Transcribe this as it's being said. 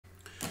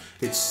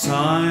It's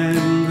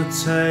time the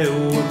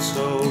tale was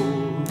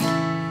told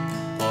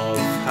of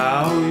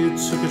how you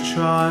took a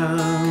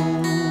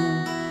child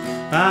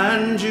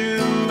and you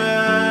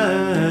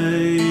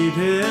made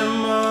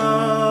him old.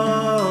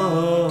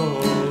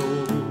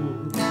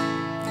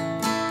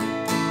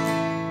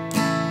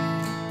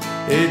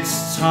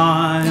 It's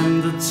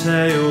time the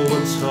tale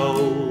was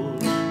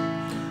told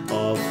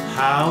of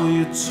how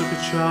you took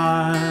a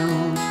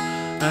child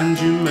and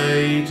you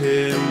made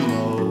him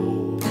old.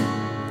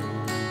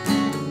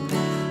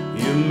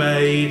 You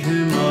made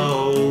him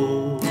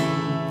old.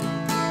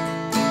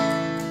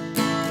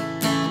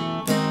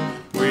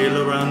 Reel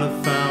around the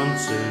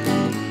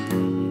fountain,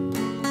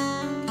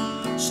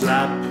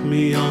 slap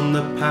me on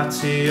the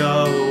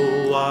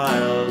patio,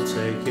 I'll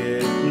take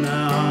it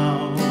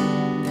now.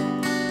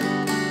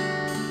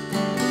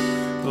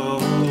 Oh,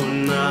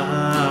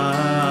 now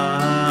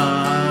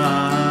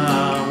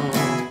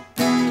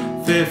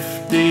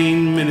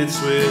 15 minutes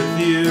with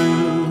you,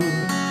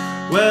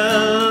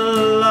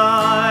 well,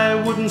 I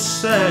wouldn't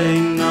say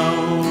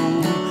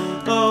no.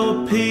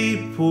 Oh,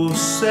 people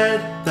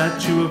said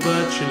that you were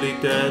virtually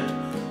dead,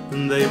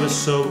 and they were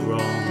so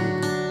wrong.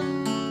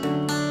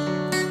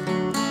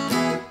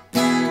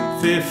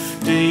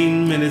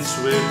 15 minutes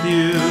with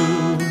you,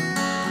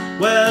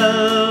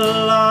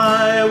 well,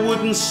 I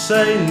wouldn't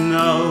say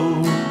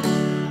no.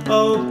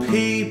 Oh,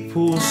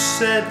 people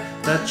said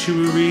that you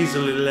were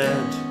easily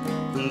led,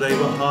 and they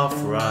were half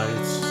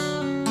right.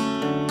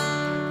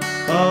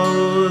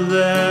 Oh,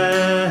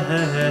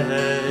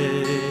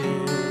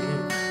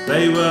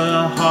 they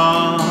were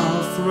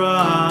half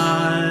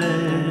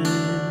right.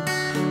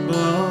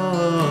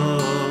 Oh.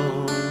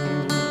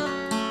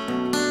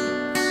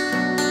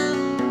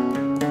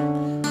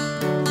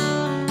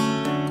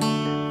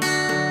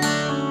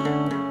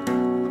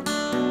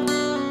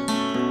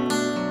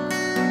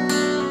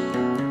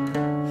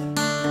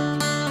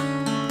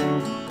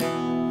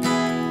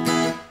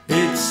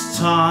 It's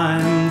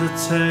time the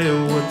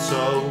tale was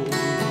told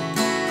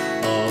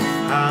of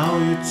how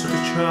you took a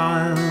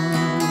child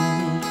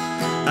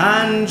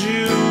and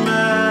you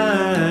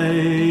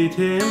made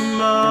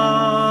him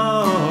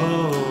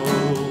old.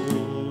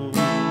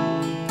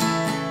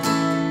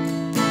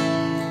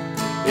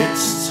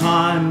 It's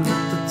time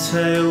that the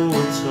tale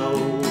was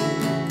told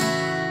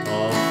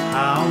of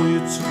how you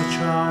took a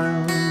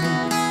child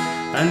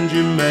and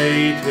you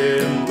made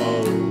him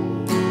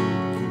old.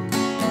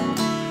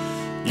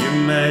 You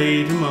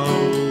made him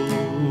old.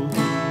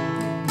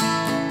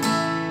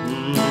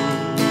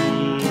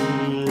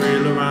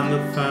 Reel around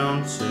the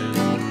fountain,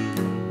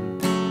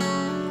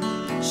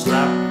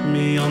 slap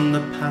me on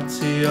the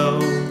patio,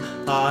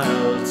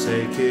 I'll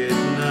take it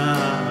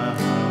now.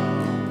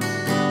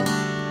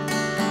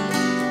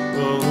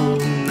 Oh,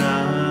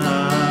 now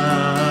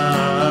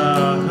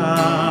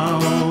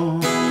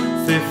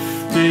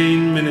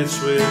 15 minutes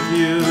with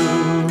you,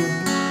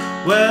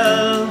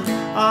 well,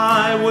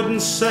 I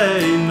wouldn't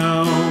say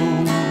no.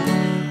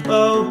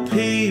 Oh,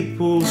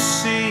 people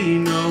see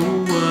no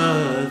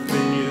worth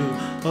in you,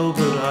 oh,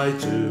 but I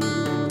do.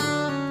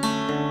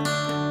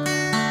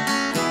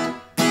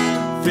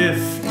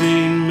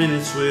 15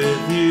 minutes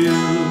with you,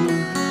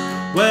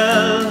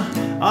 well,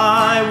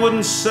 I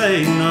wouldn't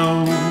say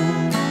no.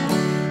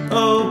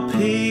 Oh,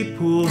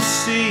 people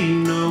see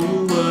no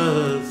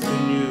worth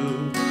in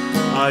you,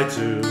 I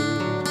do.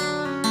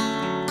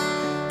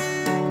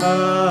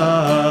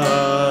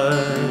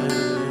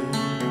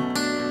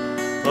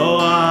 Oh,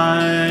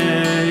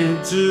 I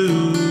do.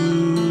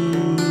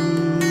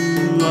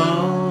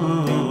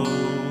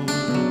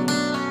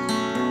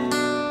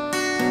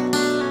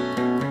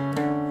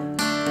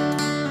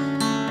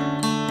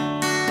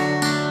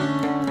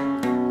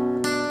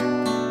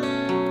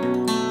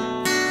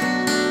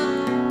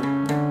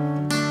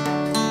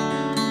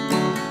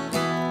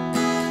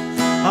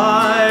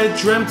 I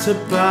dreamt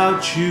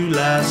about you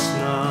last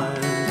night,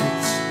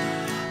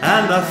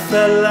 and I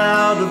fell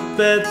out of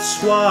bed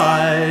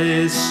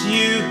twice.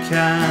 You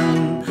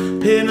can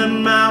pin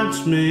and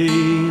mount me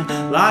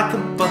like a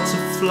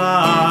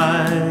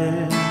butterfly,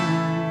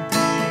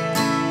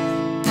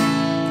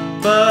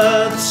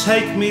 but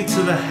take me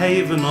to the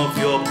haven of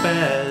your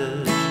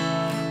bed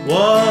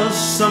was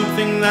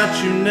something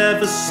that you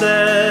never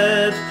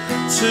said.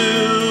 2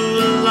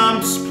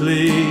 lumps,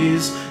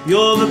 please.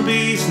 You're the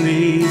bee's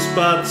knees,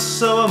 but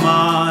so am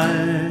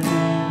I.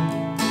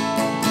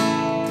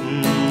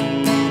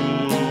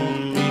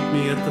 Meet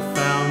me at the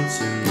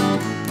fountain,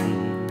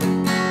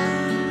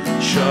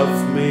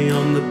 shove me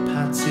on the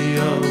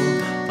patio,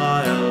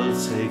 I'll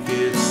take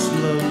it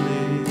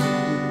slowly.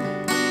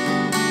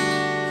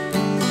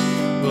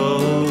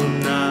 Oh,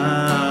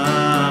 now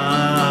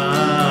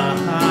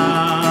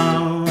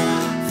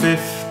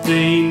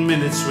 15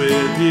 minutes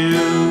with you,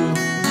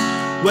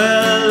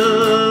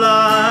 well,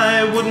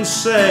 I wouldn't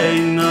say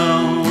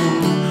no.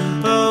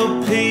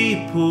 Oh,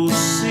 people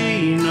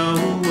see no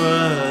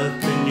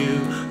worth in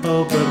you,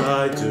 oh, but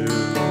I do.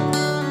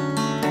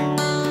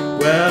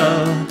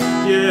 Well,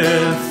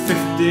 yeah,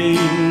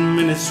 15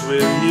 minutes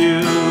with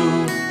you,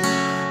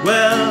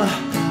 well,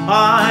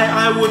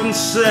 I wouldn't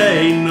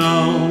say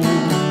no.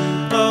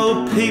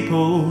 Oh,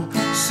 people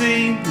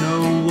see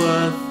no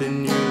worth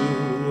in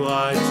you,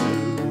 I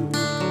do.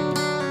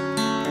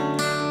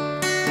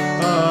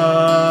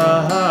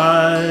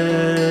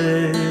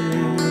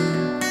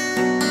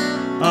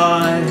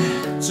 I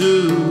do.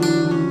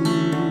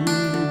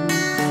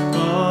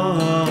 Oh,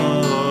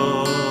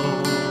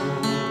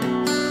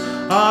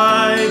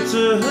 I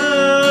do.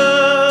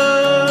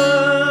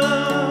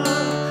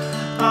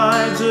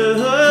 I do.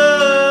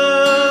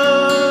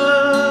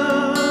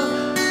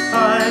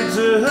 I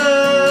do.